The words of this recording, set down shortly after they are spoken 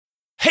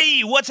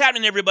Hey, what's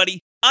happening,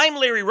 everybody? I'm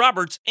Larry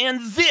Roberts,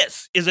 and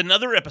this is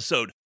another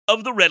episode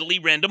of the Readily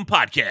Random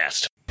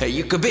Podcast. Hey,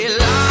 you could be larger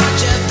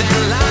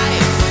than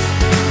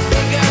life,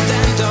 bigger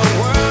than the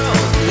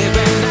world,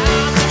 living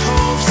out the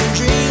hopes and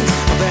dreams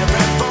of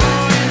every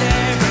boy and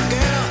every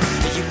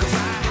girl. You could fly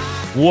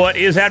high. What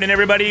is happening,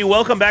 everybody?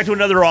 Welcome back to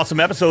another awesome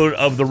episode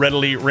of the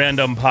Readily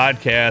Random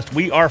Podcast.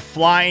 We are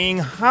flying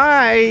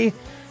high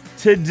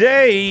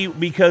today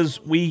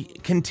because we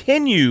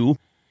continue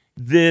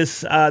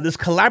this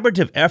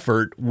collaborative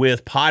effort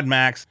with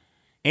Podmax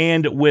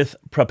and with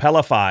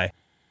Propelify.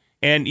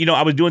 And, you know,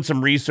 I was doing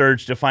some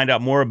research to find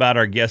out more about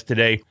our guest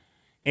today.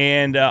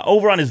 And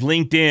over on his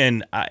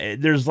LinkedIn,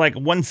 there's like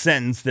one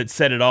sentence that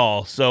said it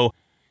all. So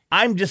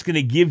I'm just going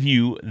to give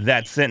you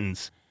that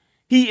sentence.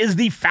 He is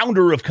the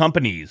founder of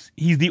companies.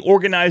 He's the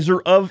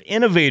organizer of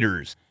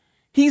innovators.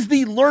 He's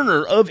the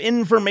learner of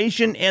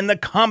information and the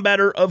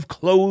combater of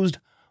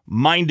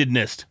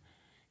closed-mindedness.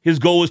 His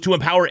goal is to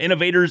empower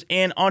innovators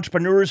and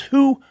entrepreneurs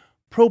who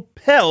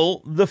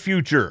propel the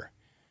future.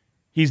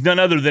 He's none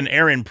other than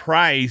Aaron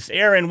Price.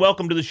 Aaron,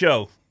 welcome to the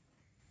show.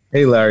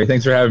 Hey, Larry.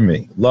 Thanks for having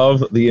me.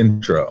 Love the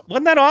intro.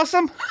 Wasn't that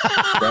awesome?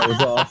 That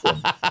was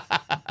awesome.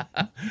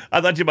 I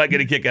thought you might get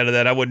a kick out of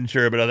that. I wasn't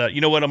sure, but I thought, you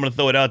know what? I'm going to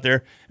throw it out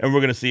there, and we're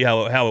going to see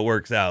how it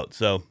works out.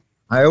 So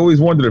I always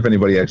wondered if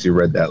anybody actually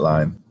read that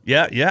line.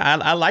 Yeah,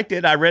 I liked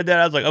it. I read that.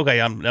 I was like,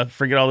 okay, I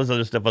forget all this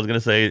other stuff I was going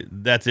to say.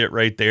 That's it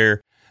right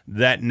there.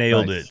 That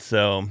nailed Nice. it.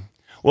 So,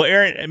 well,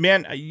 Aaron,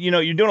 man, you know,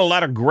 you're doing a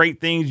lot of great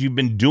things. You've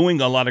been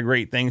doing a lot of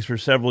great things for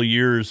several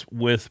years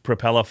with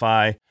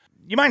Propelify.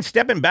 You mind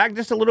stepping back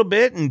just a little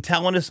bit and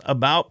telling us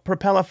about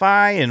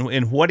Propelify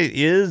and what it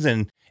is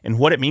and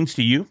what it means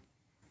to you?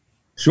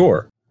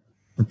 Sure.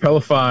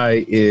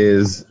 Propelify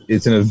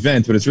it's an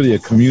event, but it's really a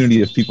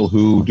community of people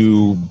who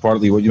do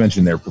partly what you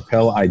mentioned there,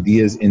 propel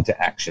ideas into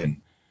action.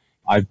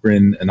 I've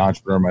been an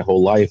entrepreneur my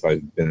whole life.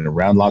 I've been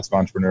around lots of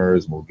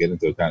entrepreneurs, and we'll get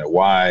into kind of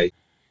why.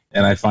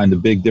 And I find the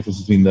big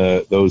difference between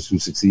those who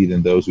succeed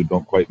and those who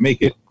don't quite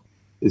make it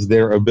is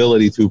their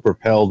ability to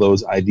propel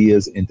those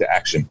ideas into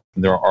action.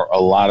 And there are a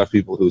lot of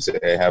people who say,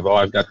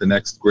 I've got the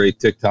next great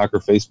TikTok or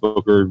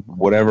Facebook or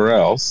whatever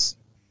else.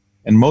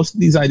 And most of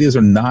these ideas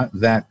are not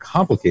that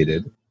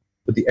complicated,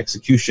 but the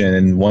execution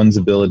and one's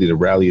ability to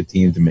rally a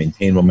team, to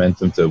maintain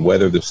momentum, to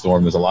weather the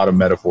storm. There's a lot of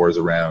metaphors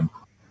around,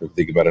 if you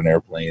think about an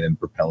airplane and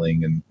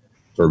propelling and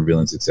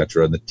turbulence, et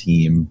cetera, and the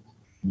team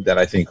that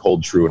I think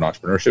hold true in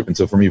entrepreneurship. And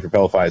so for me,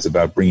 Propelify is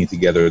about bringing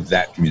together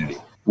that community.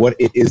 What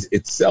it is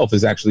itself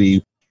is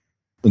actually,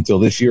 until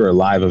this year, a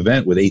live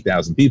event with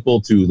 8,000 people,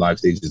 2 live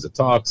stages of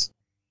talks.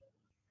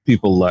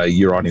 People,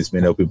 your audience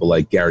may know people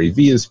like Gary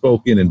Vee has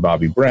spoken, and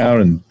Bobby Brown,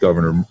 and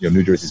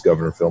New Jersey's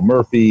Governor Phil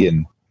Murphy,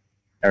 and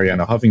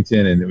Arianna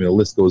Huffington, and the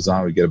list goes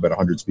on. We get about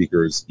 100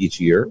 speakers each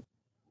year.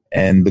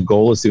 And the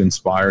goal is to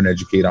inspire and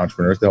educate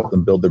entrepreneurs to help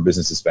them build their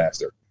businesses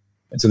faster.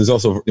 And so there's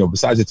also,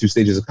 besides the 2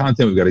 stages of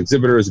content, we've got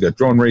exhibitors, we've got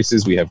drone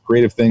races, we have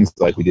creative things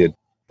like we did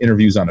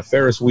interviews on a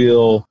Ferris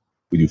wheel,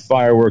 we do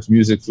fireworks,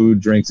 music,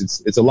 food, drinks.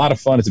 It's a lot of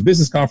fun. It's a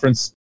business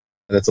conference.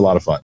 That's a lot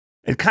of fun.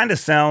 It kind of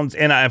sounds,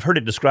 and I've heard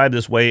it described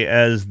this way,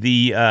 as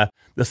the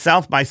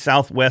South by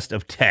Southwest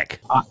of tech.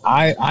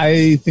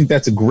 I think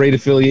that's a great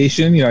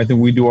affiliation. I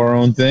think we do our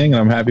own thing, and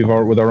I'm happy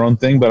with our own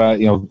thing. But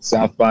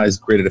South by has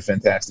created a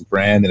fantastic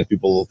brand, and if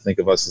people think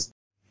of us as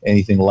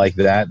anything like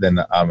that, then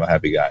I'm a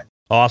happy guy.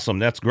 Awesome.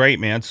 That's great,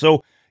 man.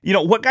 So,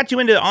 what got you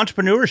into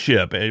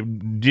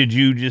entrepreneurship? Did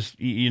you just,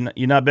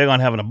 you're not big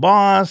on having a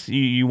boss?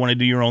 You want to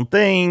do your own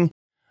thing?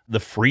 The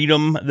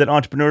freedom that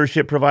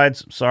entrepreneurship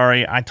provides?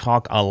 Sorry, I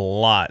talk a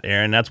lot,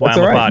 Aaron. That's why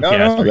I'm a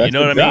podcaster. No, you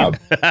know what I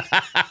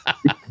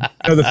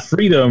mean? The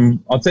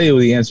freedom, I'll tell you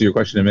the answer to your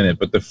question in a minute,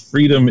 but the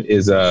freedom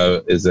is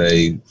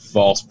a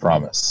false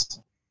promise.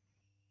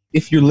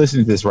 If you're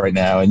listening to this right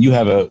now and you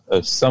have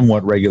a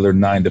somewhat regular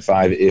 9 to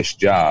 5-ish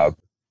job,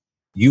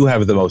 you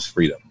have the most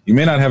freedom. You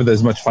may not have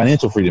as much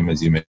financial freedom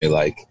as you may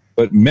like,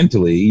 but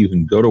mentally, you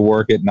can go to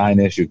work at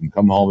 9-ish, you can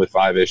come home at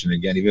 5-ish, and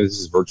again, even if this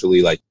is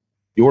virtually, like,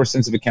 your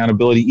sense of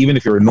accountability, even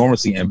if you're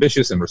enormously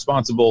ambitious and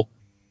responsible,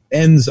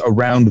 ends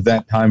around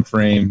that time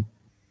frame.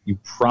 You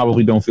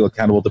probably don't feel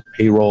accountable to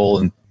payroll,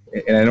 and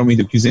I don't mean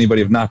to accuse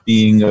anybody of not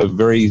being a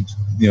very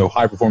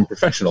high-performing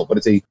professional,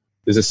 but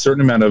there's a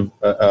certain amount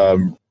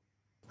of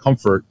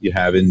comfort you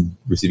have in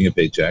receiving a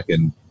paycheck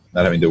and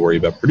not having to worry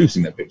about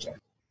producing that paycheck.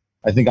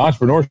 I think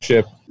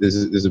entrepreneurship,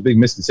 there's a big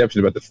misconception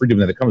about the freedom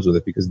that it comes with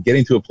it, because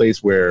getting to a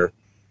place where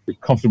you're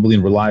comfortably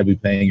and reliably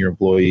paying your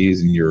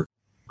employees and you're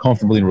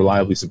comfortably and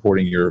reliably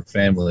supporting your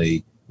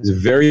family is a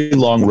very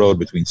long road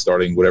between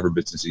starting whatever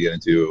business you get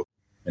into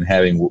and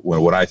having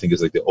what I think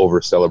is like the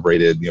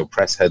over-celebrated,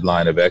 press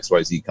headline of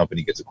XYZ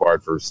company gets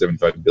acquired for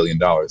 $75 billion.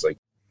 Like,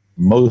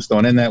 most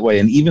don't end that way.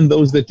 And even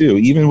those that do,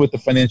 even with the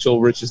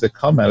financial riches that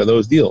come out of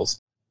those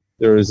deals,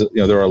 there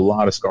are a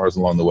lot of scars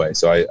along the way.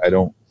 So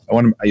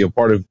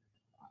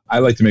I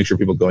like to make sure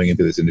people going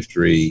into this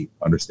industry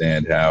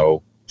understand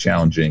how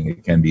challenging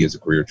it can be as a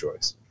career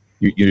choice.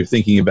 You're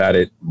thinking about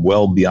it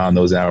well beyond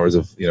those hours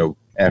of,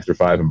 after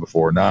 5 and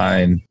before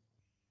 9.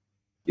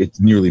 It's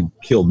nearly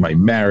killed my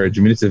marriage.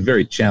 I mean, it's a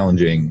very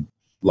challenging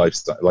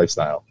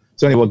lifestyle.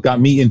 So anyway, what got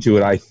me into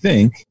it, I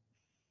think,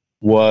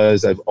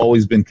 was I've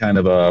always been kind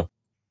of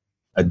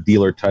a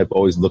dealer type,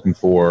 always looking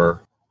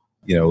for,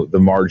 the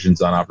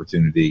margins on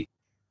opportunity.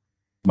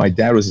 My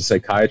dad was a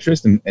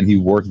psychiatrist, and he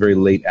worked very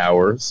late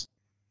hours.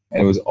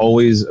 And it was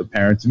always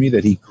apparent to me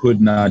that he could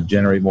not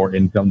generate more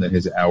income than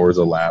his hours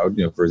allowed,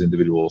 for his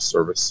individual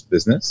service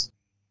business.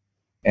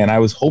 And I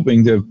was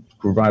hoping to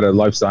provide a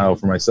lifestyle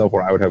for myself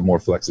where I would have more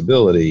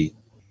flexibility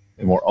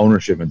and more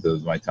ownership into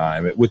my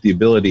time, with the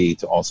ability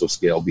to also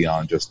scale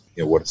beyond just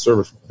what a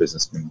service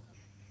business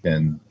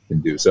can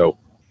do. So,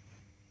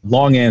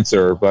 long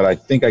answer, but I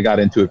think I got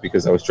into it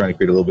because I was trying to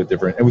create a little bit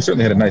different. And we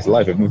certainly had a nice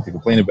life. I have nothing to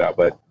complain about,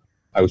 but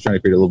I was trying to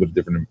create a little bit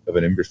different of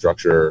an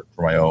infrastructure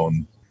for my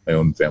own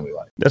family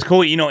life. That's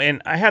cool.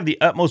 And I have the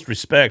utmost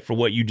respect for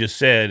what you just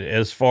said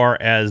as far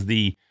as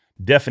the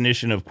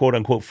definition of quote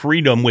unquote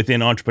freedom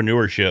within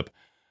entrepreneurship.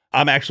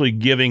 I'm actually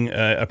giving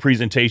a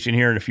presentation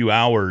here in a few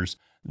hours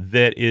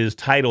that is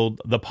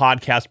titled The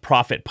Podcast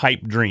Profit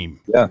Pipe Dream.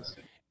 Yes.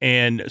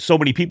 And so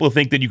many people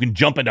think that you can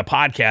jump into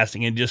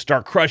podcasting and just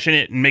start crushing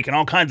it and making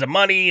all kinds of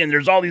money, and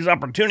there's all these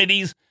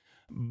opportunities,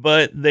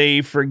 but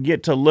they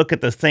forget to look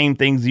at the same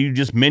things you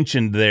just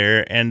mentioned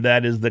there, and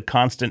that is the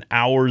constant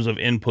hours of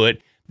input.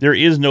 There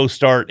is no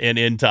start and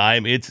end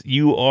time.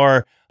 You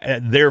are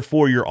there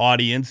for your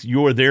audience.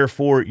 You're there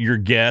for your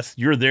guests.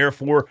 You're there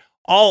for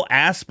all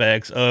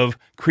aspects of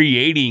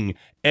creating,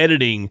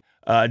 editing,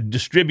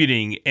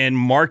 distributing, and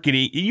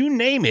marketing. You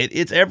name it,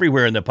 it's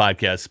everywhere in the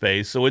podcast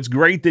space. So it's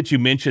great that you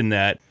mentioned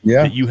that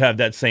you have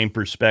that same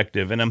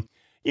perspective. And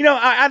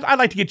I'd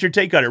like to get your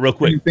take on it real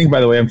quick. What do you think, by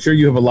the way? I'm sure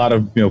you have a lot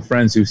of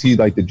friends who see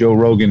like the Joe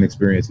Rogan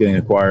experience getting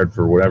acquired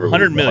for whatever.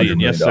 100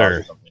 million, yes,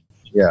 sir.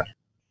 Yeah.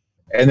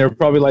 And they're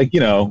probably like,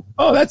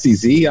 oh, that's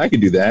easy. I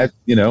could do that.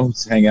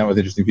 Just hang out with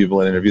interesting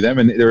people and interview them.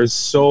 And there is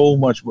so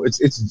much more.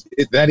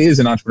 That is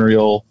an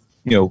entrepreneurial.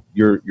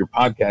 Your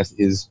podcast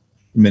is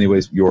in many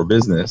ways your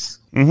business,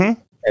 and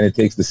it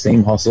takes the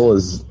same hustle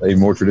as a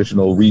more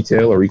traditional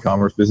retail or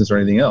e-commerce business or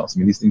anything else. I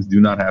mean, these things do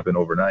not happen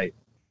overnight.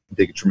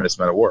 They take a tremendous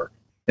amount of work.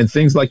 And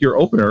things like your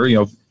opener,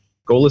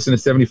 go listen to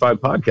 75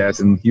 podcasts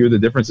and hear the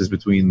differences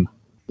between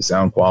the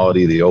sound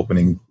quality, the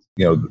opening.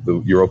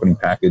 Your opening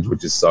package,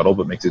 which is subtle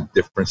but makes a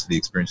difference to the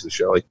experience of the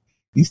show. Like,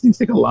 these things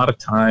take a lot of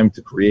time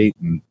to create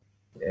and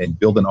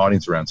build an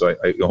audience around. So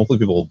I hopefully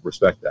people will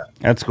respect that.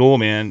 That's cool,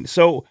 man.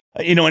 So,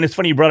 and it's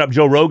funny you brought up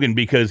Joe Rogan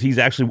because he's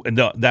actually,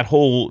 that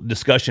whole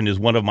discussion is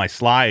one of my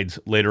slides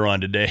later on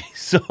today.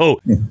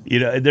 So,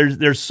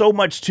 there's so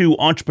much to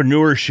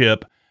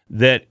entrepreneurship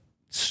that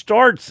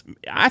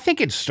I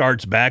think it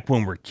starts back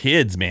when we're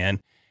kids, man.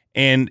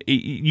 And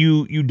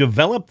you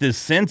develop this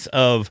sense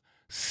of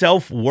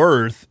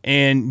self-worth,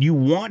 and you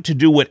want to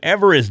do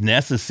whatever is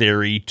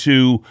necessary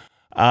to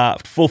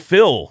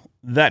fulfill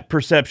that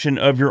perception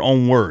of your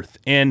own worth.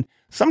 And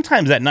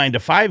sometimes that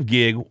 9-to-5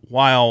 gig,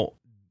 while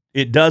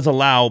it does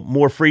allow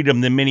more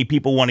freedom than many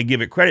people want to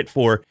give it credit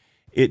for,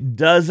 it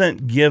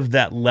doesn't give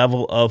that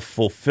level of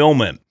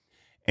fulfillment.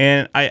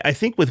 And I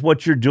think with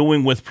what you're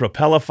doing with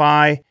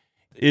Propelify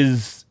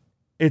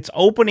it's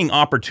opening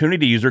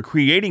opportunities or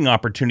creating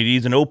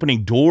opportunities and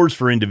opening doors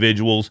for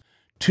individuals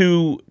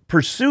to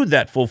pursue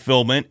that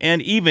fulfillment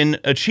and even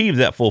achieve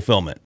that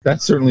fulfillment.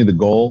 That's certainly the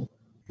goal.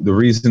 The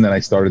reason that I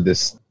started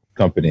this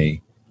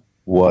company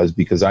was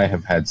because I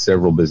have had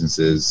several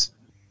businesses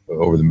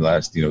over the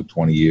last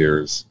 20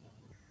 years,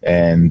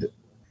 and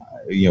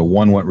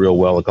one went real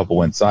well, a couple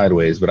went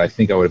sideways, but I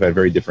think I would have had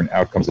very different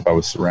outcomes if I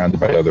was surrounded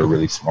by other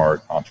really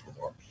smart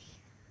entrepreneurs.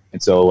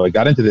 And so I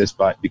got into this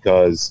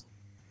because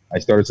I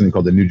started something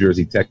called the New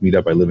Jersey Tech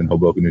Meetup. I live in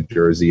Hoboken, New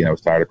Jersey, and I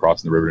was tired of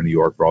crossing the river to New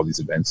York for all these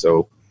events.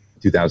 So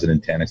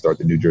 2010, I started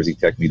the New Jersey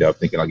Tech Meetup,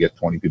 thinking I'll get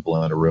 20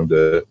 people in a room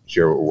to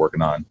share what we're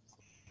working on.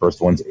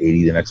 First one's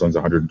 80, the next one's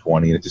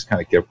 120, and it just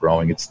kind of kept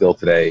growing. It's still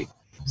today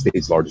the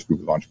state's largest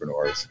group of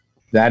entrepreneurs.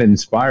 That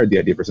inspired the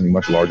idea for something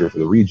much larger for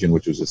the region,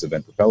 which was this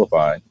event,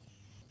 Propelify.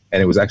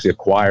 And it was actually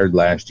acquired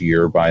last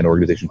year by an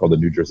organization called the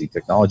New Jersey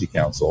Technology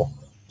Council.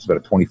 It's about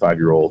a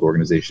 25-year-old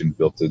organization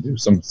built to do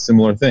some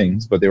similar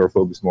things, but they were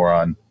focused more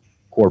on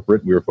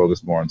corporate. We were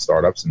focused more on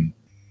startups, and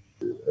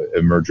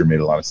a merger made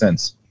a lot of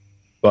sense.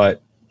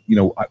 But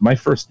my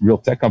first real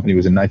tech company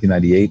was in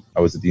 1998.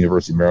 I was at the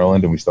University of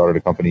Maryland, and we started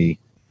a company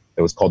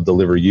that was called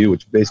Deliver You,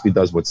 which basically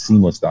does what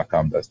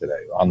Seamless.com does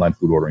today, online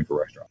food ordering for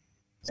restaurants.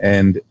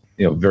 And,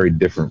 very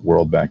different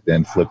world back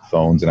then, flip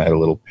phones, and I had a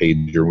little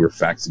pager. We were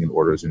faxing in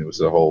orders, and it was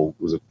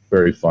a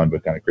very fun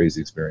but kind of crazy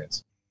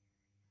experience.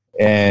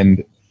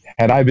 And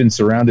had I been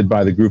surrounded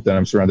by the group that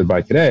I'm surrounded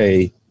by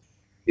today,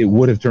 it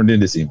would have turned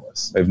into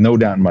Seamless. I have no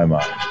doubt in my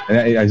mind.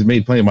 And I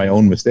made plenty of my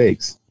own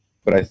mistakes,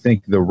 but I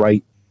think the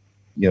right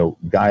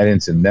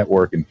guidance and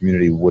network and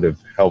community would have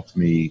helped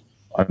me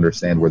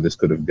understand where this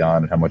could have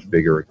gone and how much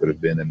bigger it could have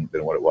been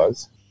than what it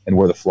was, and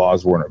where the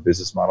flaws were in our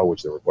business model,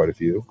 which there were quite a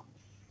few.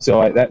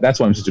 So that's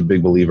why I'm such a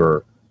big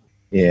believer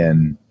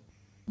in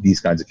these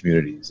kinds of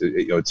communities.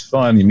 It's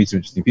fun. You meet some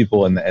interesting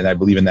people, and I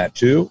believe in that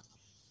too.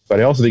 but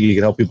I also think you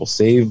can help people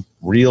save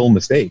real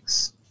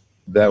mistakes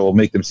that will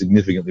make them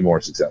significantly more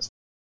successful.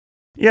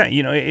 Yeah,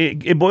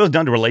 it boils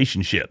down to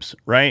relationships,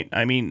 right?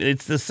 I mean,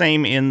 it's the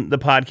same in the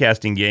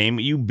podcasting game.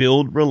 You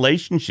build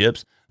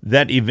relationships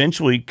that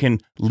eventually can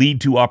lead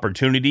to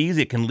opportunities.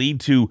 It can lead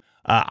to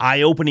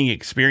eye-opening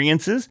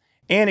experiences,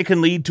 and it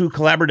can lead to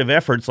collaborative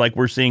efforts like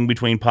we're seeing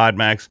between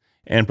PodMax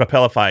and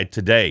Propelify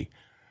today.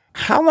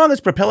 How long has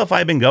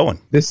Propelify been going?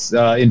 This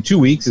in 2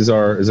 weeks is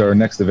our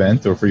next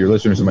event, or for your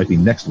listeners, it might be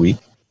next week.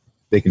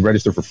 They can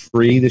register for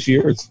free this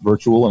year. It's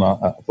virtual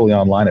and fully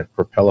online at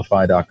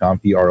propelify.com,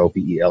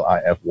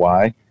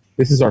 Propelify.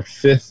 This is our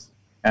 5th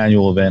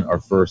annual event, our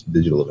first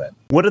digital event.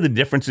 What are the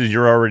differences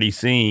you're already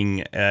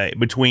seeing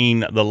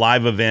between the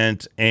live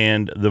event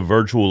and the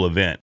virtual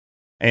event?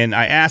 And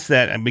I ask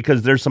that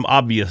because there's some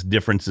obvious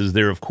differences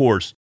there, of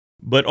course.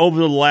 But over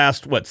the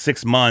last,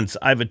 6 months,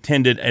 I've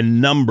attended a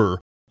number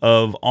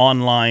of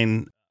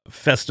online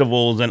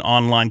festivals and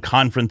online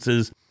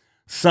conferences,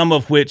 some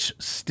of which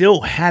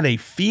still had a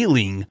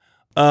feeling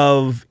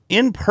of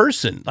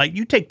in-person. Like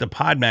you take the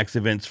PodMax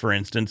events, for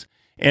instance,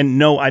 and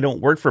no, I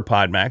don't work for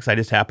PodMax. I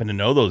just happen to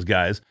know those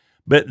guys.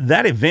 But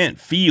that event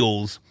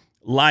feels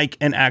like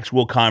an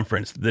actual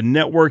conference. The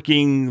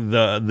networking,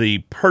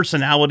 the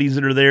personalities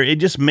that are there, it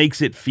just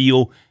makes it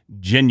feel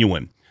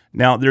genuine.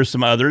 Now, there's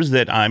some others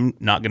that I'm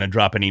not going to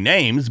drop any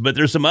names, but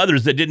there's some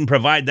others that didn't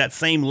provide that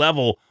same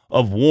level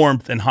of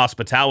warmth and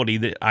hospitality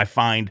that I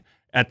find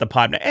at the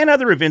PodMax and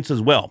other events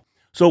as well.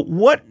 So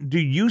what do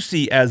you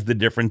see as the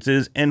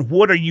differences, and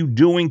what are you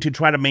doing to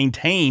try to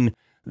maintain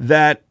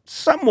that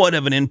somewhat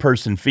of an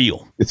in-person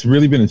feel? It's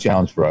really been a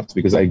challenge for us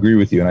because I agree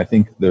with you. And I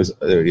think there's,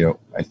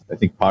 I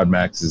think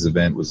PodMax's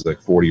event was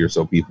like 40 or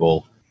so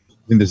people. I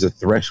think there's a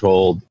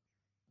threshold.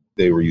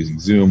 They were using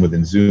Zoom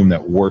within Zoom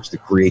that works to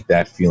create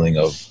that feeling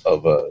of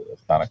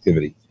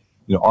connectivity.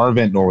 Our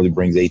event normally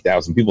brings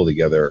 8,000 people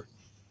together,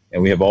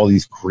 and we have all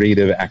these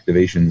creative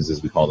activations,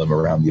 as we call them,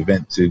 around the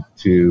event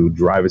to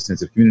drive a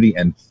sense of community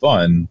and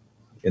fun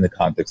in the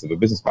context of a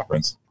business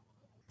conference.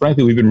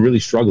 Frankly, we've been really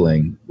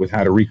struggling with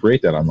how to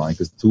recreate that online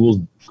because tools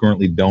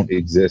currently don't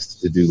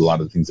exist to do a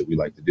lot of the things that we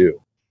like to do.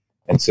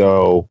 And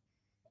so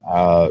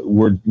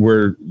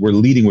we're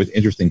leading with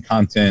interesting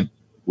content,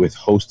 with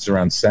hosts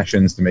around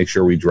sessions to make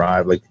sure we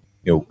drive, like,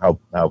 how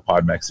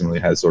PodMax similarly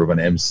has sort of an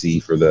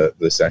MC for the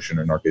session,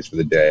 or in our case for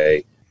the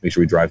day, make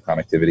sure we drive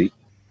connectivity.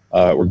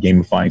 We're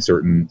gamifying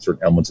certain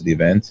elements of the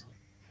event.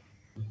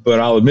 But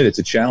I'll admit it's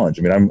a challenge.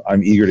 I mean,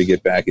 I'm eager to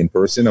get back in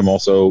person. I'm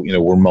also,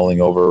 we're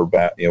mulling over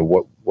about,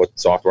 what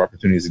software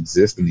opportunities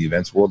exist in the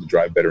events world to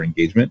drive better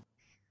engagement,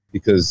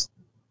 because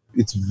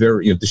it's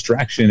very,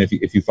 distraction.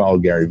 If you follow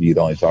Gary Vee, it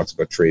only talks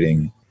about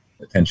trading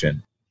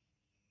attention.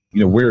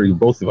 Where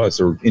both of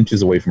us are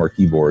inches away from our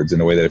keyboards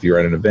in a way that if you're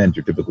at an event,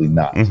 you're typically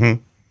not.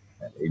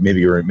 Mm-hmm. Maybe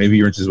you're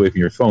inches away from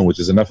your phone, which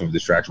is enough of a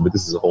distraction, but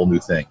this is a whole new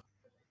thing.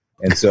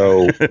 And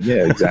so,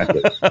 yeah,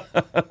 exactly.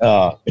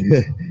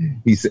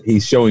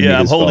 He's showing me his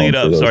I'm holding it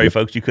phone up. Sorry,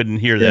 folks, you couldn't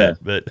hear that,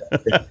 but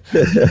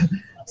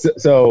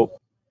so,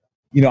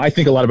 I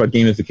think a lot about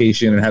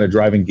gamification and how to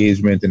drive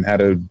engagement and how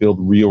to build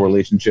real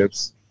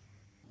relationships.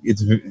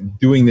 It's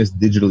doing this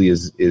digitally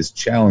is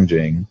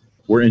challenging.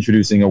 We're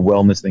introducing a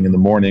wellness thing in the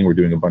morning. We're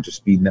doing a bunch of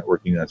speed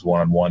networking that's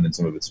one-on-one, and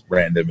some of it's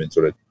random and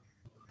sort of,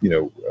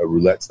 a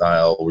roulette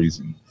style. We're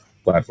using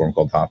a platform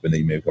called Hopin that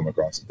you may have come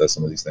across that does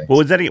some of these things. What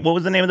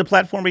was the name of the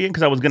platform again?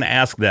 Because I was going to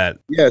ask that.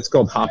 Yeah, it's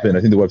called Hopin.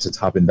 I think the website's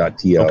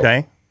hopin.to.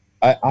 Okay.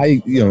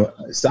 I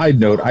side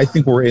note, I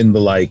think we're in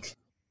the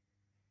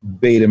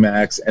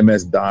Betamax,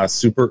 MS-DOS,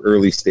 super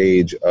early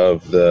stage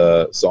of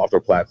the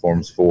software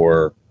platforms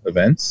for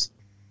events.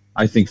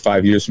 I think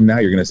 5 years from now,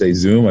 you're going to say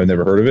Zoom. I've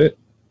never heard of it.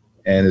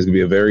 And there's going to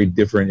be a very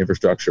different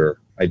infrastructure.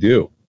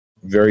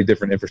 Very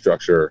different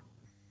infrastructure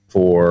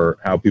for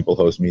how people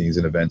host meetings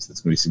and events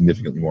that's going to be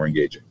significantly more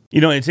engaging.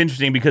 It's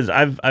interesting because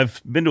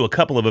I've been to a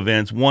couple of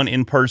events, one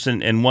in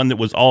person and one that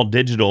was all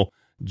digital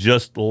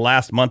just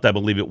last month, I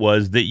believe it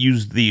was, that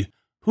used the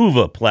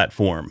Whova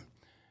platform.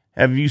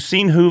 Have you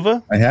seen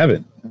Whova? I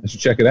haven't. I should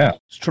check it out.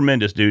 It's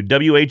tremendous, dude.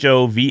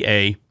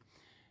 WHOVA.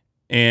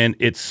 And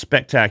it's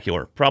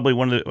spectacular. Probably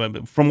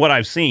from what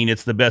I've seen,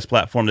 it's the best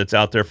platform that's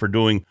out there for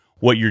doing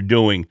what you're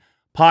doing.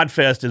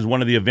 Podfest is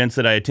one of the events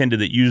that I attended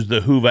that used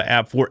the Whova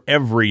app for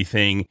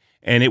everything,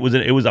 and there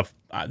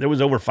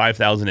was over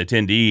 5,000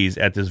 attendees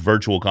at this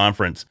virtual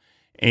conference,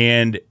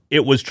 and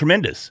it was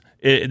tremendous.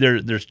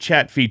 There's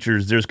chat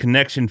features, there's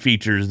connection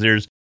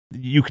features,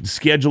 you can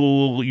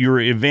schedule your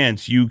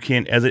events. You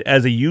can, as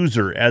a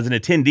user, as an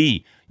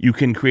attendee, you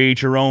can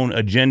create your own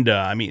agenda.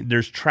 I mean,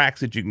 there's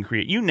tracks that you can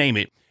create. You name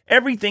it.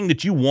 Everything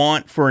that you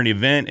want for an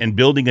event and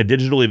building a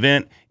digital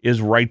event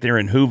is right there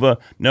in Whova.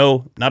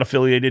 No, not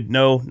affiliated.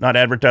 No, not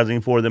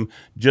advertising for them.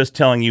 Just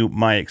telling you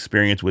my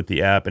experience with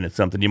the app, and it's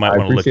something you might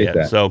want to look at.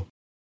 That. So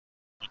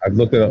I've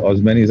looked at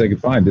as many as I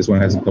could find. This one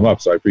hasn't come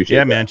up, so I appreciate it.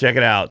 Yeah, man, check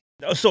it out.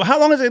 So how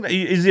long is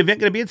the event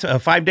going to be? It's a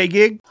 5-day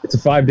gig? It's a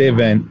 5-day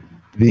event.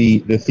 The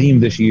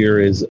theme this year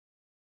is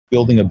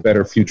building a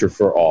better future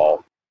for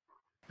all.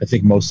 I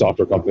think most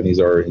software companies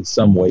are in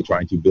some way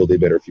trying to build a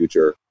better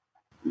future.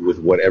 with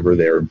whatever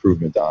their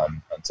improvement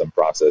on some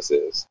process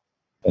is.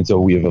 And so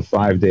we have a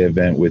 5-day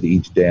event with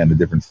each day on a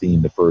different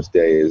theme. The first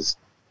day is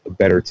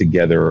better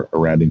together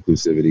around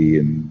inclusivity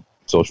and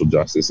social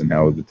justice and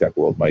how the tech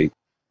world might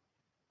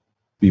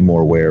be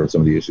more aware of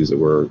some of the issues that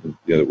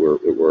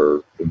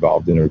we're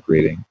involved in or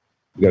creating.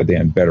 We've got a day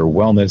on better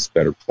wellness,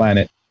 better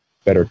planet,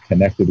 better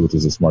connected, which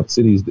is a smart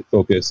cities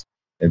focus,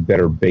 and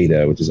better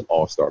beta, which is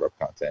all startup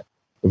content.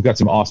 We've got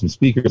some awesome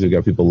speakers. We've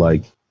got people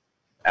like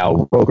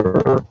Al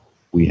Roker.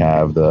 We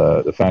have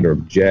the founder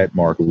of Jet,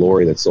 Mark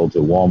Laurie, that sold to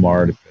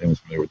Walmart. If anyone's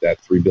familiar with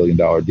that $3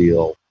 billion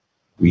deal.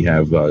 We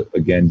have,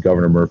 again,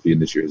 Governor Murphy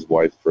and this year his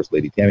wife, First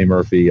Lady Tammy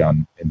Murphy,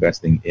 on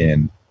investing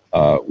in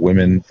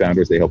women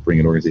founders. They help bring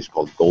an organization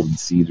called Golden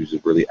Seeds, which is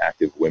a really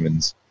active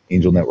women's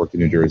angel network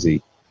in New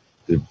Jersey.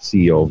 The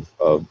CEO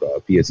of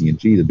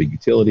PSE&G, the big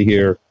utility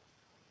here.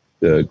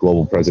 The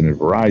global president of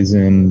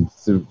Verizon,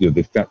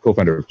 the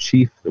co-founder of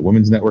Chief, the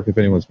women's network, if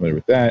anyone's familiar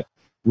with that.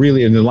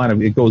 Really, in the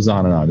lineup, it goes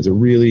on and on. It's a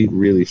really,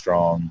 really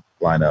strong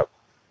lineup,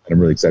 and I'm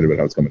really excited about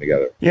how it's coming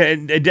together. Yeah,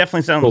 it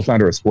definitely sounds...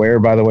 Co-founder of Square,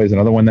 by the way, is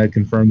another one that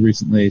confirmed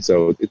recently,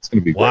 so it's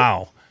going to be great.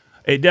 Wow.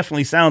 It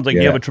definitely sounds like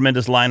you have a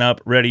tremendous lineup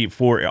ready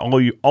for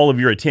all of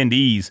your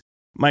attendees.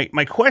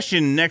 My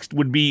question next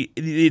would be,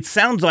 it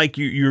sounds like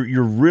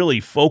you're really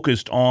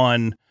focused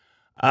on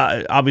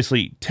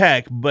obviously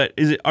tech, but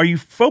are you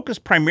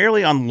focused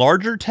primarily on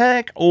larger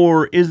tech,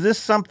 or is this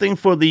something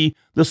for the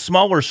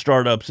smaller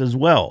startups as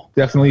well?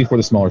 Definitely for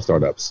the smaller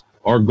startups.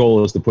 Our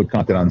goal is to put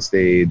content on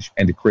stage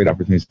and to create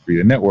opportunities for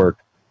you to network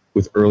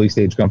with early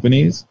stage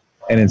companies.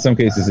 And in some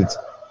cases, it's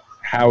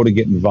how to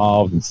get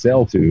involved and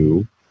sell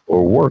to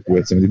or work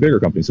with some of the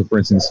bigger companies. So for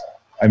instance,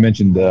 I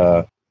mentioned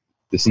the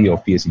CEO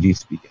of PSG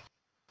speaking.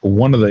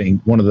 One of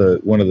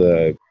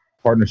the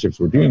partnerships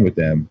we're doing with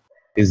them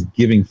is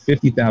giving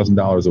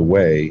 $50,000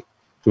 away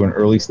to an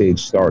early stage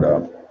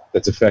startup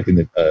that's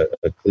affecting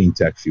a clean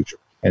tech future.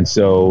 And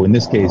so in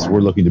this case,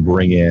 we're looking to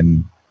bring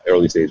in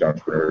early stage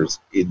entrepreneurs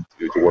to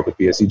work with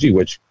PSEG,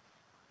 which,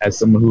 as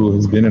someone who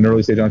has been an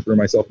early stage entrepreneur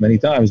myself many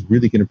times,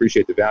 really can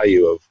appreciate the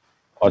value of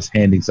us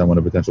handing someone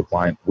a potential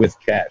client with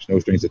cash, no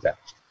strings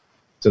attached.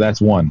 So that's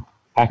one.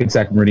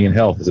 Hackensack Meridian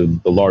Health is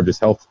the largest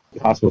health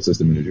hospital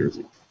system in New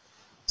Jersey.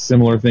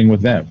 Similar thing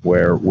with them,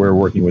 where we're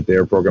working with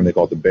their program, they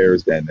call it the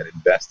Bears Den, that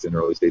invests in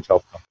early stage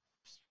health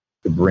companies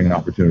to bring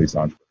opportunities to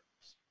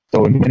entrepreneurs.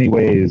 So in many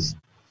ways,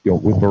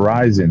 with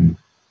Verizon,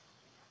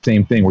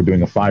 same thing. We're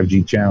doing a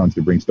 5G challenge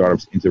to bring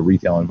startups into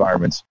retail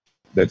environments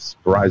that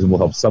Verizon will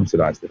help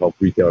subsidize to help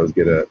retailers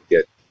get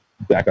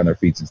back on their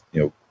feet since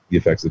the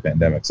effects of the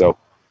pandemic. So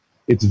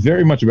it's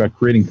very much about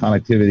creating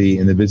connectivity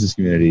in the business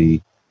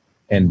community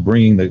and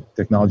bringing the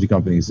technology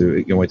companies.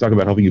 When we talk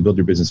about helping you build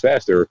your business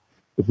faster,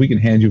 if we can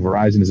hand you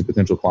Verizon as a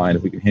potential client,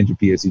 if we can hand you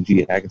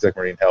PSEG, Hackensack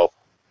Meridian Health,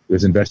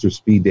 there's investor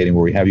speed dating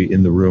where we have you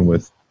in the room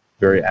with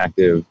very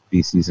active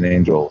VCs and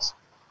angels.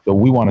 So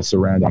we want to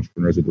surround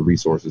entrepreneurs with the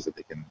resources that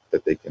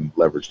they can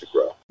leverage to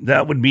grow.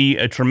 That would be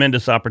a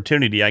tremendous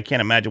opportunity. I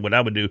can't imagine what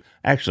I would do.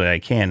 Actually, I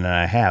can, and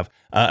I have.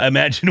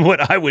 Imagine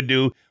what I would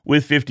do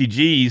with 50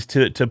 Gs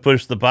to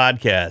push the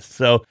podcast.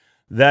 So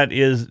that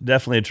is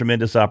definitely a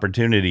tremendous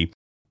opportunity.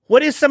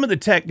 What is some of the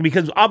tech?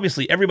 Because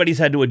obviously everybody's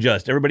had to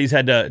adjust. Everybody's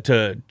had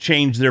to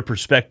change their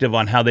perspective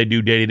on how they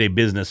do day-to-day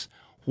business.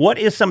 What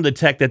is some of the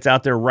tech that's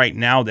out there right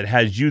now that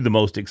has you the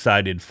most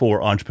excited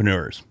for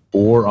entrepreneurs?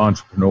 For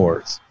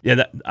entrepreneurs.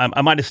 Yeah,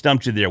 I might have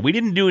stumped you there. We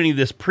didn't do any of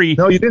this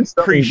No, you didn't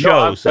stump me.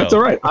 pre-show. No, that's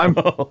all right.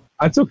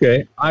 That's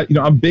okay.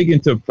 I'm big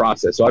into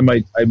process, so I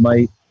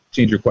might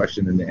change your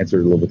question and answer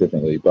it a little bit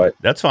differently. But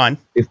that's fine.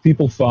 If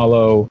people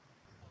follow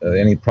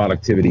any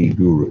productivity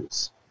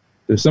gurus,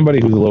 there's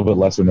somebody who's a little bit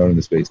lesser known in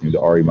the space named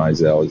Ari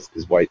Meisel.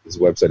 His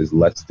website is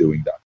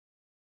letsdoing.com.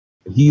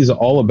 He's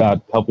all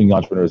about helping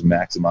entrepreneurs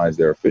maximize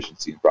their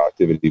efficiency and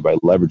productivity by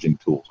leveraging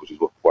tools, which is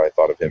why I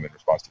thought of him in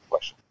response to the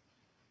question.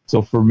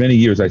 So for many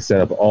years, I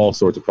set up all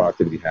sorts of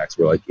productivity hacks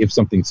where, like, if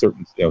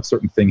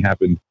certain thing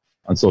happened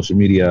on social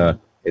media,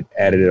 it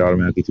added it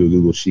automatically to a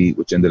Google Sheet,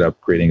 which ended up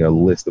creating a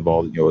list of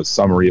all, a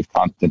summary of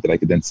content that I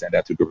could then send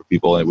out to a group of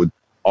people, and it would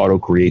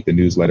auto-create the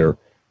newsletter.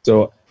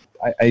 So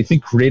I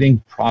think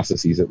creating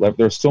processes, there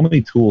are so many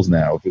tools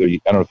now. I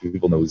don't know if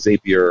people know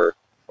Zapier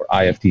or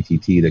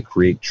IFTTT that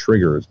create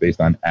triggers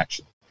based on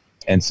action.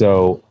 And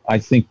so I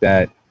think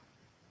that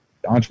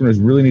entrepreneurs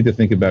really need to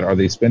think about, are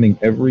they spending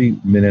every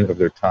minute of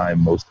their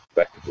time most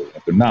effectively?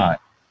 If they're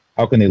not,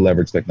 how can they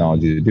leverage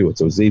technology to do it?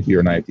 So Zapier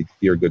and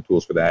IFTTT are good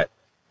tools for that.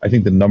 I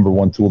think the number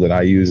one tool that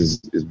I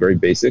use is very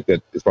basic,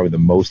 that is probably the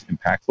most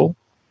impactful,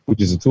 which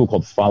is a tool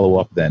called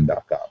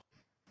followupthen.com.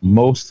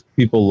 Most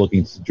people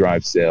looking to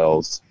drive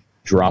sales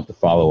drop the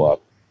follow-up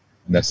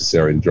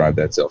necessary to drive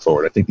that sale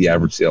forward. I think the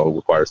average sale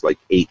requires like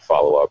 8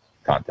 follow-up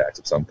contacts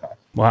of some kind.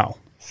 Wow.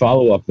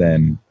 Follow-up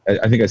then,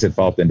 I think I said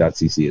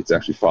followupthen.cc. It's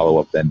actually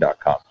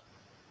followupthen.com.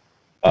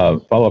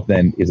 Follow-up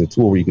then is a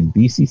tool where you can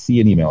BCC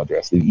an email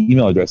address. The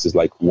email address is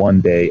like 1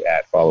 day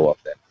at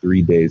followupthen,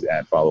 3 days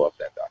at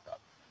followupthen.com.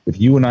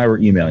 If you and I were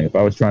emailing, if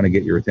I was trying to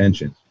get your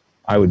attention,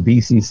 I would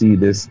BCC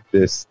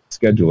this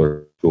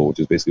scheduler tool, which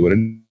is basically what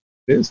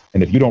it is.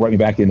 And if you don't write me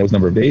back in those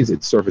number of days,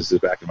 it surfaces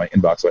back in my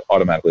inbox, so I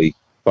automatically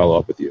follow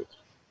up with you.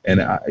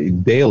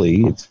 And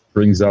daily, it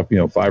brings up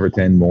 5 or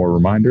 10 more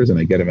reminders, and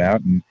I get them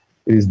out. And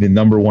it is the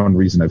number one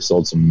reason I've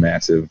sold some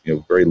massive,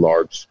 very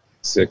large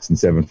 6 and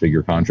 7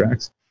 figure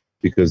contracts,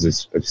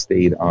 because I've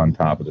stayed on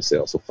top of the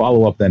sale. So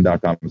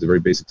followupthen.com is a very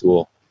basic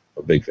tool.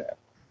 A big fan.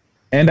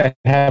 And I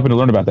happened to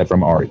learn about that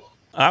from Ari.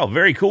 Oh,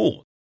 very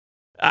cool.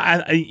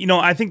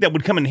 I think that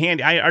would come in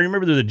handy. I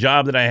remember there's a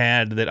job that I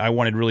had that I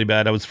wanted really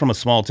bad. I was from a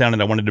small town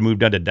and I wanted to move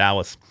down to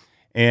Dallas.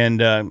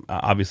 And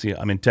obviously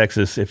I'm in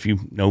Texas, if you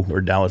know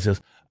where Dallas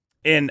is.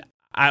 And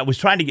I was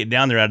trying to get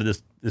down there out of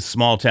this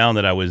small town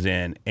that I was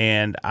in.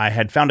 And I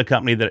had found a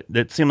company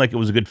that seemed like it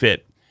was a good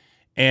fit.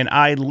 And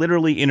I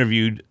literally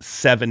interviewed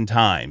 7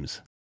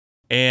 times.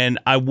 And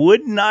I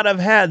would not have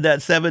had that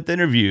 7th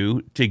interview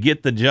to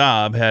get the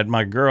job had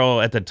my girl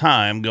at the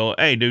time go,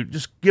 "Hey, dude,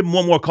 just give him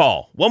one more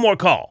call.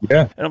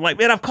 Yeah. And I'm like,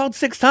 man, I've called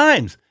 6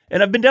 times.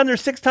 And I've been down there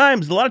 6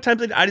 times. A lot of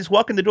times I just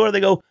walk in the door. They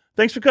go,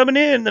 "Thanks for coming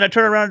in." Then I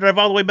turn around and drive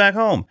all the way back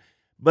home.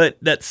 But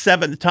that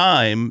 7th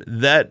time,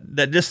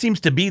 that just seems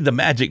to be the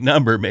magic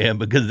number, man,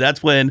 because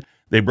that's when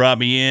they brought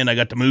me in. I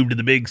got to move to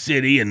the big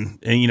city and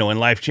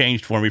life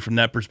changed for me from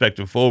that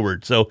perspective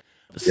forward. So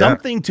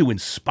something to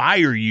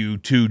inspire you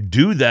to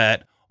do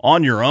that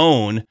on your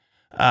own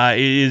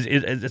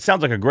it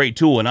sounds like a great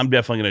tool, and I'm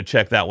definitely going to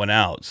check that one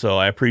out. So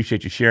I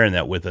appreciate you sharing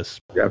that with us.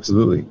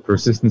 Absolutely.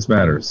 Persistence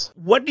matters.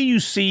 What do you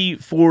see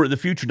for the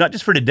future, not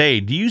just for today?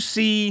 Do you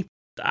see,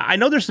 I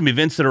know there's some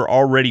events that are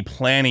already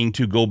planning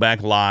to go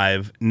back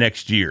live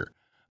next year.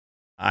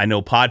 I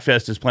know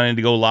Podfest is planning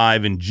to go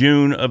live in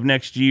June of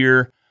next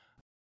year.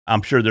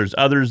 I'm sure there's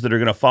others that are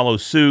going to follow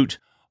suit.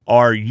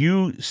 Are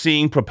you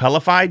seeing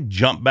Propelify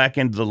jump back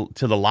into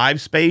the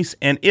live space?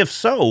 And if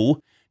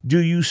so, do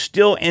you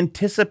still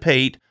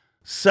anticipate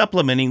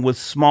supplementing with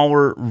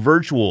smaller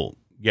virtual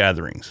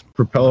gatherings?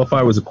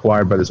 Propelify was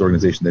acquired by this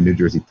organization, the New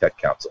Jersey Tech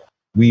Council.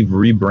 We've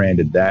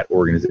rebranded that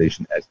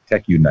organization as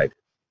Tech United.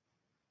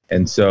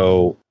 And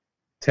so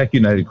Tech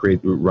United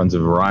runs a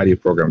variety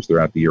of programs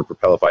throughout the year.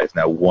 Propelify is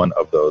now one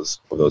of those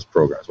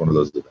programs, one of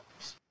those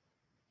events.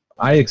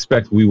 I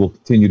expect we will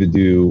continue to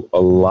do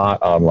a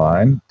lot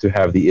online to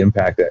have the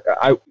impact that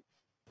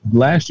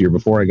last year,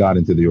 before I got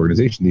into the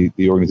organization,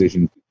 the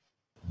organization,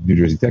 New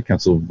Jersey Tech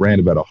Council, ran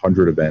about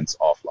 100 events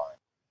offline.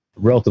 A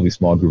relatively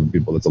small group of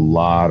people. That's a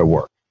lot of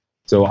work.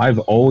 So I've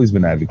always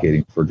been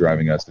advocating for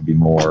driving us to be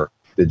more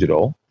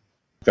digital.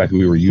 In fact,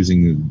 we were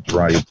using a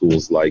variety of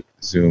tools like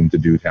Zoom to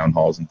do town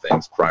halls and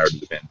things prior to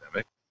the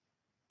pandemic.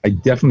 I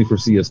definitely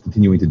foresee us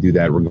continuing to do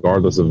that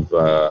regardless of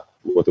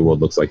what the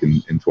world looks like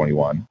in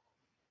 21.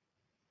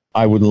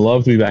 I would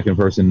love to be back in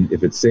person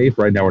if it's safe.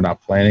 Right now, we're not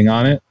planning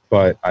on it,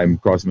 but I'm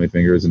crossing my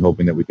fingers and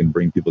hoping that we can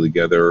bring people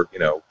together,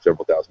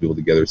 several thousand people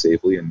together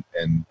safely and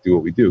do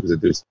what we do. Because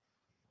there's,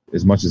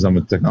 as much as I'm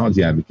a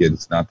technology advocate,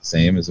 it's not the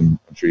same as I'm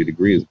sure you'd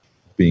agree as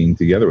being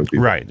together with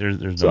people. Right.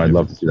 There's so I'd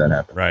love to see that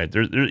happen. Right.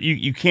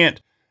 You can't,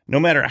 no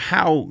matter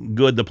how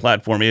good the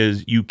platform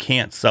is, you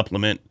can't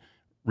supplement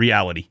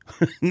reality.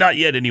 Not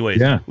yet anyways.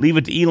 Yeah. Leave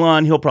it to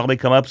Elon. He'll probably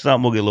come up with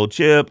something. We'll get a little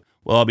chip.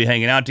 We'll all be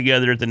hanging out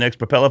together at the next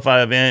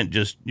Propelify event,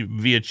 just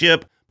via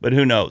chip, but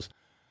who knows?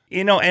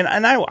 And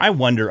I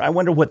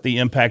wonder what the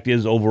impact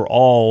is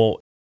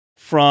overall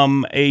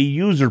from a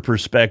user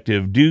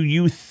perspective. Do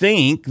you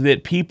think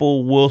that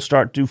people will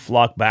start to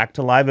flock back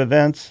to live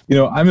events?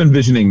 I'm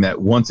envisioning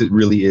that once it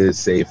really is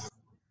safe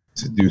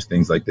to do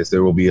things like this,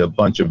 there will be a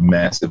bunch of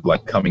massive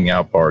coming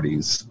out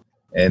parties.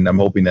 And I'm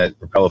hoping that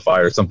Propelify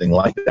or something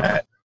like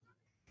that,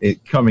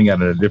 it coming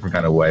out in a different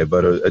kind of way,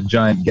 but a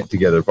giant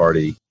get-together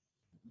party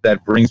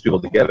that brings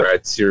people together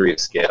at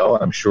serious scale.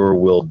 I'm sure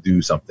we'll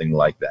do something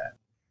like that.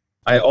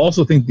 I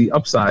also think the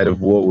upside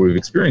of what we've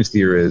experienced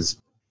here is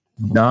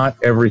not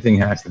everything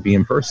has to be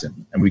in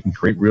person, and we can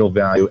create real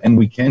value and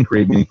we can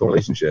create meaningful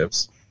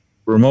relationships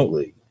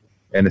remotely.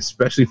 And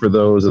especially for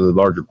those of the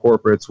larger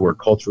corporates where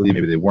culturally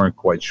maybe they weren't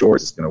quite sure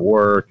it's going to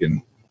work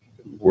and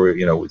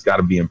it's got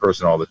to be in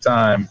person all the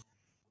time.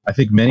 I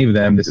think many of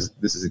them, this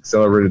has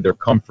accelerated their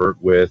comfort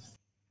with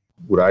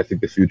what I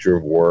think the future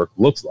of work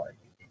looks like.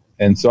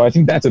 And so I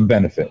think that's a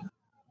benefit.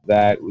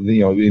 That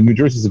New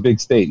Jersey is a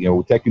big state.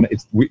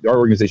 Our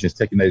organization is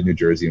Tech United New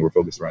Jersey, and we're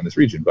focused around this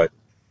region. But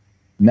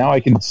now I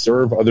can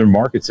serve other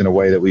markets in a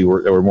way that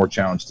were more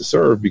challenged to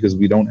serve because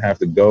we don't have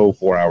to go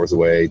 4 hours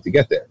away to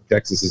get there.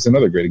 Texas is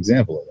another great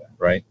example of that,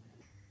 right?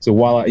 So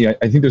while I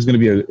think there's going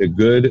to be a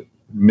good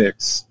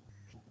mix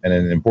and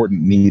an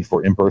important need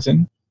for in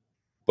person,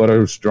 but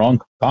a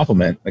strong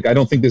complement. I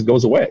don't think this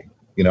goes away.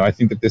 I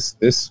think that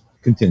this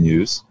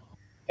continues,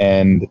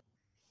 and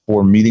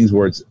for meetings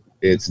where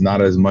it's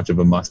not as much of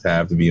a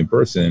must-have to be in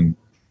person,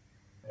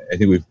 I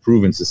think we've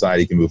proven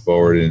society can move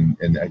forward and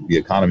the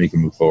economy can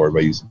move forward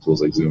by using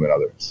tools like Zoom and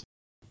others.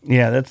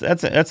 Yeah,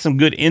 that's some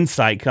good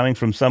insight coming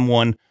from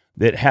someone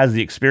that has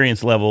the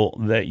experience level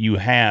that you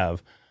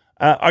have.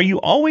 Are you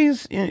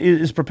always,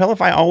 is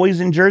Propelify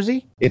always in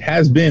Jersey? It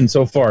has been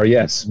so far,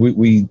 yes.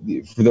 We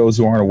for those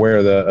who aren't aware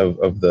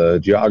of the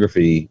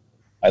geography,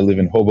 I live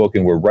in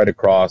Hoboken. We're right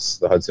across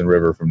the Hudson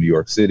River from New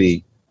York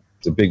City.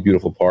 It's a big,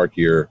 beautiful park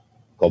here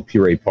called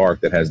Puree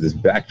Park that has this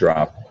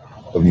backdrop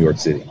of New York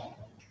City.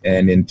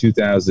 And in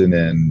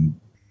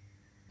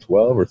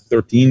 2012 or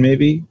 13,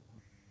 maybe,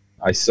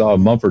 I saw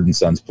Mumford &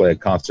 Sons play a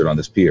concert on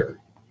this pier.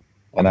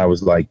 And I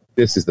was like,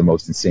 this is the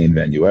most insane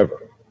venue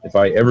ever. If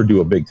I ever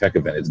do a big tech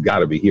event, it's got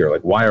to be here.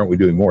 Like, why aren't we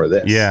doing more of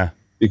this? Yeah.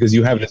 Because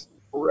you have this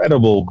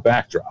incredible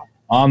backdrop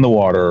on the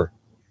water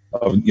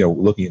of,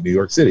 looking at New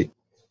York City.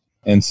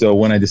 And so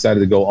when I decided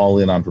to go all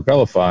in on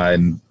Propelify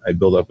and I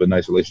built up a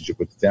nice relationship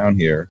with the town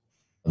here,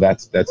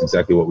 that's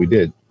exactly what we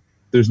did.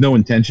 There's no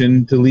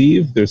intention to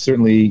leave. There's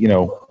certainly,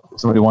 if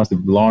somebody wants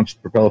to launch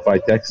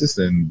Propelify Texas,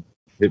 and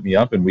hit me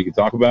up and we can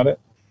talk about it.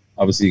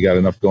 Obviously, you got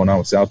enough going on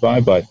with South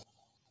by, but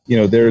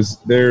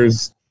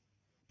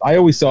I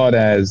always saw it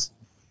as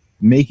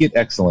make it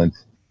excellent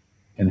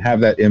and have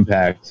that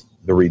impact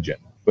the region,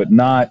 but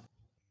not.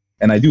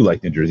 And I do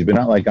like New Jersey, but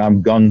not like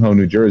I'm gung-ho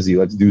New Jersey.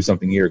 Let's do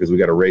something here because we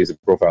got to raise the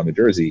profile in New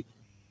Jersey.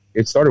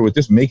 It started with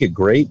just make it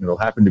great, and it'll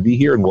happen to be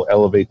here, and we'll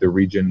elevate the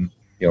region,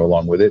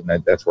 along with it,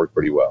 and that's worked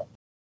pretty well.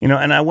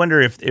 And I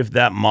wonder if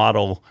that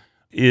model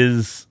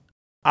is,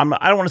 I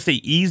don't want to say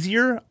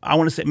easier. I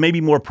want to say maybe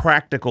more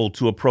practical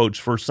to approach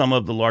for some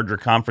of the larger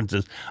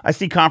conferences. I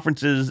see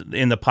conferences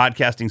in the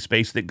podcasting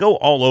space that go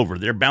all over.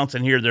 They're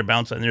bouncing here, they're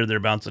bouncing there, they're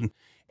bouncing,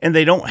 and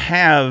they don't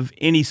have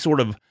any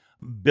sort of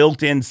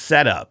built-in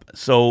setup.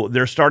 So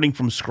they're starting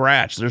from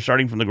scratch. They're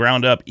starting from the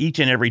ground up each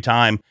and every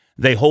time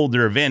they hold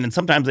their event. And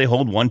sometimes they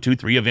hold 1, 2,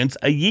 3 events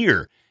a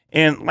year.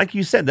 And like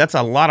you said, that's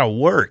a lot of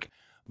work.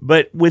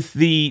 But with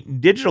the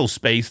digital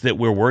space that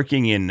we're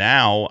working in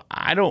now,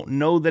 I don't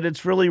know that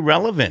it's really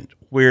relevant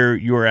where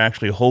you're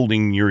actually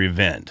holding your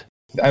event.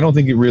 I don't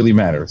think it really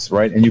matters,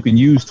 right? And you can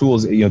use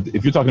tools,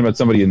 if you're talking about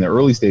somebody in the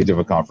early stage of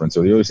a conference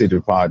or the early stage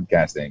of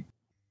podcasting,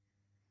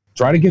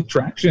 try to get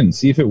traction,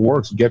 see if it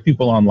works, get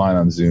people online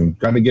on Zoom,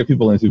 try to get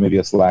people into maybe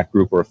a Slack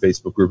group or a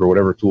Facebook group or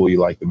whatever tool you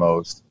like the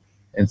most,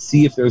 and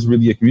see if there's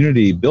really a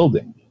community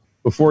building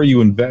before you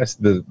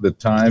invest the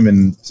time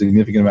and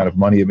significant amount of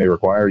money it may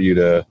require you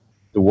to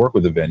work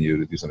with a venue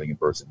to do something in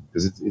person,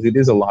 because it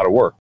is a lot of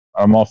work.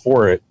 I'm all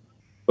for it,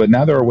 but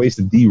now there are ways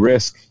to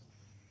de-risk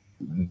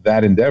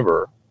that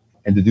endeavor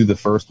and to do the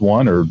first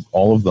one or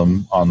all of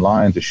them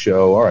online to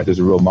show, all right, there's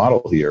a real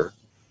model here,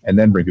 and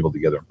then bring people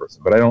together in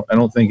person. But I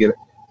don't think it.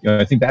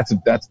 I think that's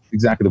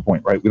exactly the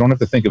point, right? We don't have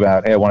to think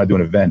about, hey, I want to do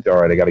an event. All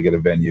right, I got to get a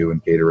venue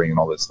and catering and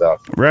all this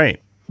stuff. Right.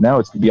 Now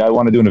it's I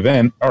want to do an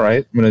event. All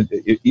right, I'm gonna.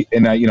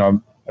 And I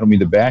don't mean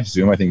to bash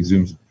Zoom. I think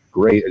Zoom's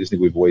great. I just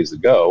think we have ways to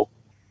go.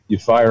 You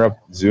fire up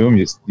Zoom.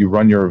 You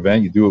run your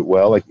event. You do it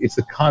well. Like, it's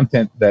the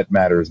content that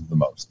matters the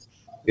most.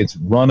 It's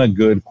run a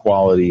good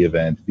quality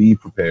event. Be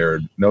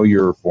prepared. Know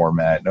your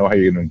format. Know how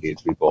you're going to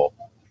engage people.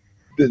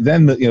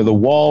 Then the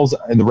walls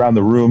and around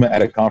the room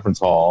at a conference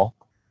hall,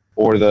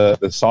 or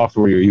the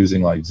software you're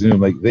using like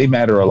Zoom, like, they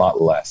matter a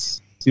lot less.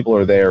 People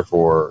are there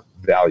for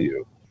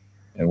value,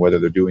 and whether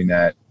they're doing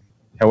that,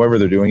 however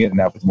they're doing it, and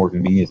now if it's more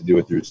convenient to do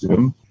it through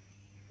Zoom,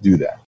 do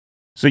that.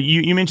 So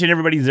you mentioned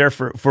everybody's there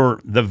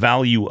for the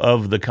value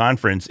of the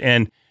conference,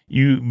 and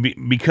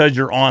because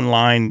you're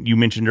online, you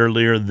mentioned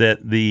earlier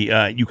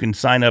that you can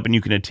sign up and you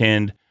can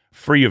attend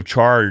free of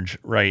charge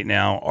right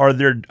now. Are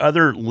there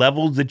other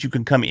levels that you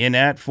can come in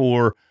at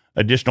for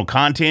additional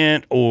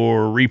content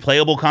or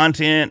replayable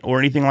content or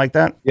anything like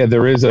that? Yeah,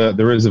 there is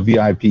a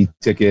VIP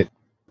ticket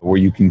where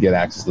you can get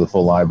access to the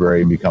full library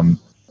and become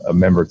a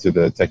member to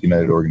the Tech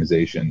United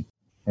organization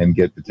and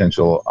get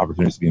potential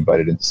opportunities to be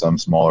invited into some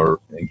smaller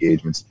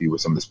engagements, to be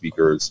with some of the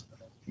speakers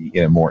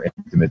in a more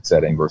intimate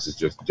setting versus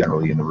just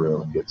generally in the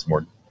room, and get some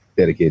more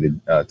dedicated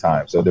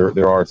time. So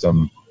there are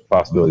some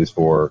possibilities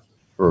for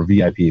a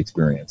VIP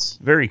experience.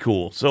 Very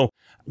cool. So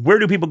where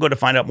do people go to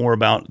find out more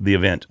about the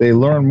event? They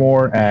learn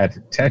more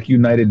at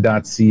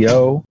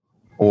techunited.co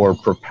or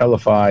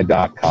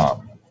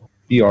propelify.com.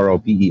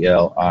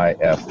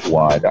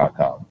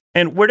 propelify.com.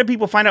 And where do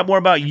people find out more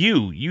about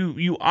you?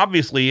 You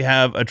obviously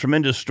have a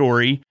tremendous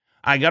story.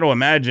 I got to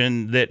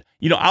imagine that,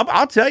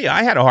 I'll tell you,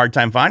 I had a hard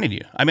time finding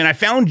you. I mean, I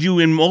found you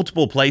in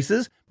multiple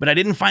places, but I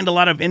didn't find a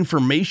lot of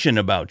information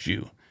about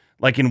you,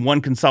 like in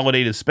one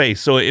consolidated space.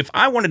 So if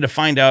I wanted to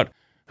find out,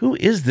 who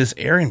is this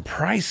Aaron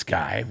Price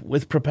guy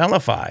with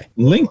Propelify?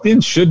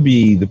 LinkedIn should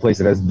be the place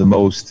that has the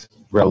most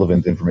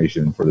relevant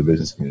information for the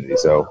business community.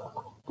 So,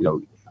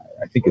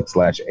 I think it's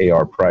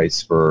 /AR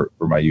Price for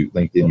my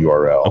LinkedIn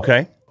URL.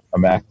 Okay.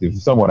 I'm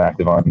somewhat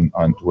active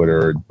on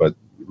Twitter, but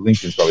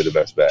LinkedIn's probably the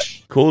best bet.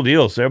 Cool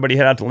deal. So everybody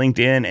head out to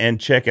LinkedIn and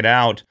check it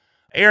out.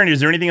 Aaron,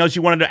 is there anything else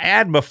you wanted to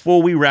add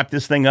before we wrap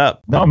this thing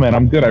up? No, man,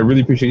 I'm good. I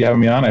really appreciate you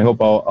having me on. I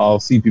hope I'll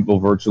see people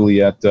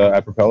virtually at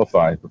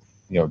Propelify.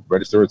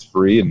 Register. It's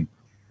free, and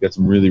get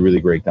some really,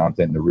 really great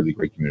content and a really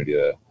great community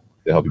to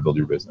help you build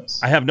your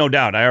business. I have no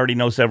doubt. I already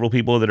know several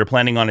people that are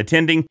planning on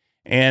attending,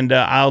 and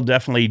I'll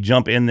definitely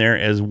jump in there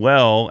as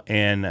well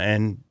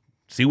and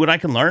see what I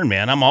can learn,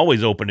 man. I'm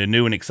always open to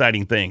new and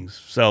exciting things.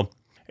 So,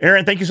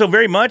 Aaron, thank you so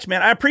very much,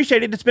 man. I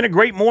appreciate it. It's been a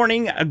great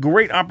morning, a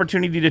great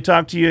opportunity to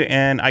talk to you,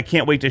 and I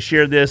can't wait to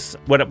share this.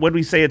 What did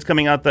we say? It's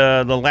coming out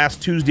the last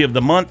Tuesday of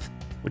the month,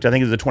 which I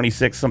think is the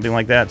 26th, something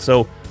like that.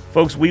 So,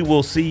 folks, we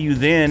will see you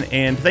then,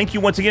 and thank you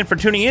once again for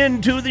tuning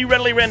in to the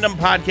Readily Random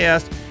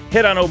podcast.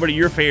 Head on over to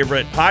your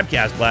favorite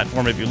podcast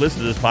platform if you listen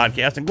to this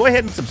podcast, and go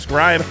ahead and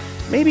subscribe,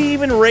 maybe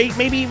even rate,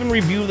 maybe even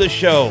review the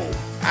show.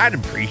 I'd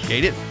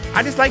appreciate it.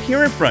 I just like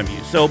hearing from you.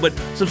 But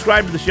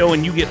subscribe to the show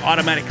and you get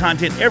automatic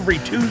content every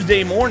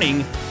Tuesday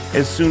morning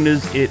as soon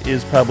as it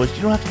is published.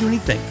 You don't have to do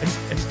anything.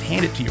 I just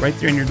hand it to you right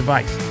there in your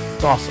device.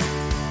 It's awesome.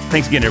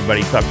 Thanks again,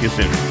 everybody. Talk to you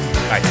soon.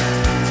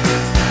 Bye.